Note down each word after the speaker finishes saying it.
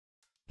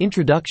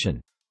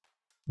Introduction.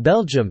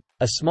 Belgium,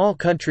 a small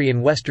country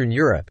in Western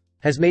Europe,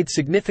 has made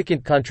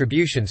significant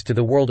contributions to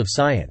the world of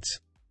science.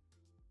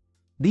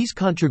 These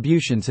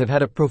contributions have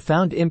had a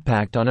profound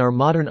impact on our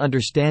modern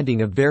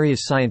understanding of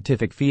various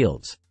scientific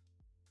fields.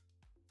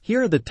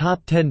 Here are the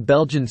top 10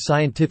 Belgian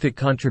scientific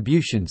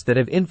contributions that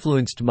have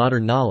influenced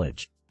modern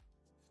knowledge.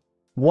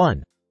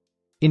 1.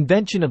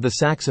 Invention of the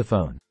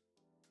saxophone.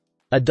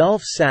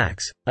 Adolphe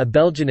Sax, a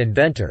Belgian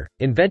inventor,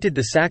 invented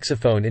the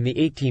saxophone in the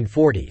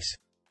 1840s.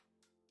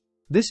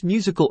 This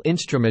musical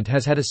instrument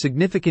has had a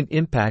significant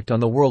impact on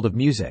the world of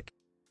music.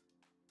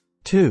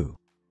 2.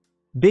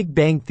 Big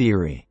Bang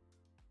Theory.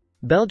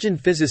 Belgian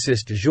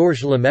physicist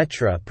Georges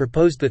Lemaitre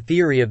proposed the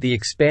theory of the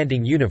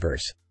expanding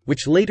universe,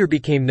 which later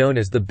became known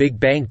as the Big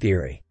Bang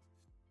Theory.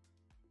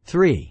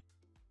 3.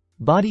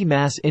 Body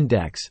Mass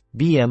Index,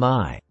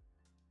 BMI.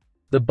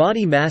 The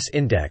body mass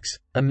index,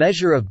 a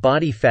measure of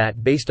body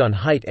fat based on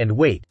height and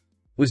weight,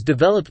 was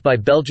developed by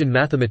Belgian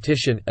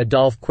mathematician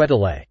Adolphe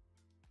Quetelet.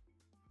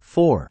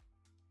 4.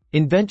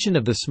 Invention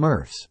of the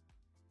Smurfs.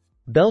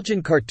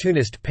 Belgian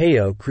cartoonist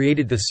Peyo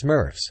created the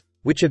Smurfs,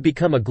 which have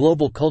become a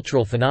global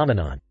cultural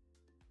phenomenon.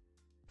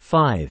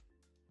 5.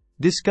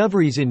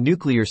 Discoveries in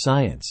nuclear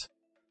science.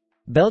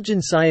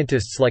 Belgian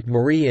scientists like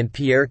Marie and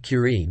Pierre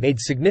Curie made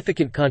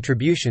significant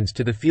contributions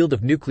to the field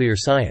of nuclear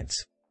science.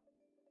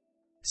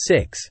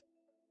 6.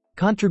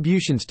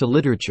 Contributions to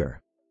literature.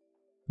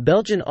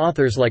 Belgian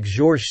authors like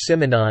Georges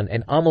Simenon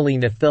and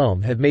Amélie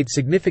Nothomb have made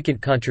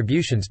significant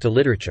contributions to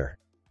literature.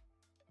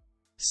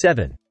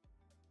 7.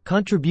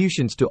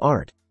 Contributions to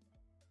art.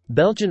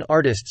 Belgian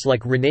artists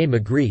like René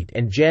Magritte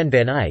and Jan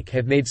van Eyck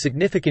have made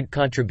significant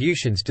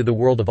contributions to the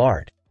world of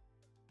art.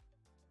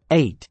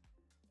 8.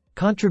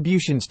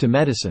 Contributions to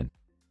medicine.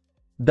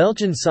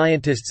 Belgian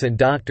scientists and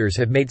doctors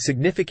have made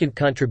significant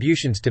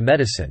contributions to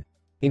medicine,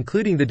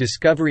 including the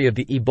discovery of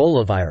the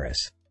Ebola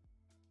virus.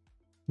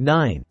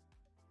 9.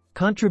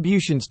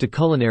 Contributions to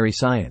culinary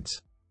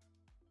science.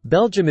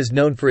 Belgium is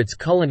known for its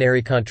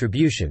culinary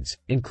contributions,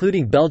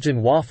 including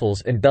Belgian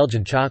waffles and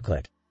Belgian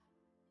chocolate.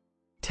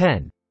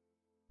 10.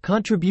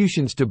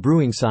 Contributions to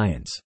brewing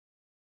science.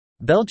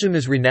 Belgium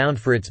is renowned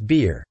for its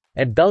beer,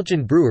 and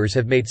Belgian brewers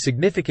have made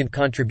significant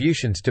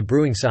contributions to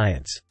brewing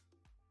science.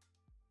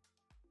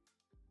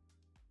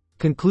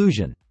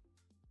 Conclusion.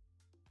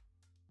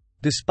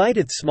 Despite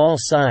its small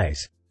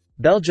size,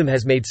 Belgium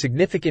has made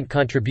significant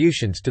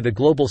contributions to the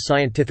global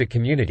scientific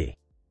community.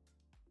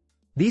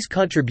 These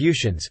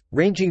contributions,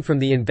 ranging from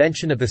the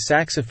invention of the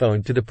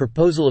saxophone to the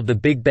proposal of the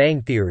Big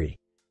Bang Theory,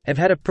 have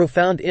had a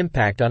profound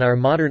impact on our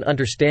modern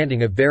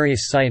understanding of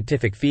various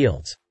scientific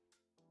fields.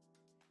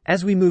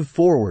 As we move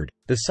forward,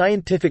 the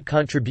scientific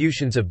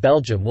contributions of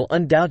Belgium will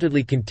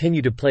undoubtedly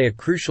continue to play a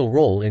crucial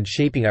role in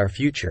shaping our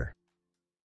future.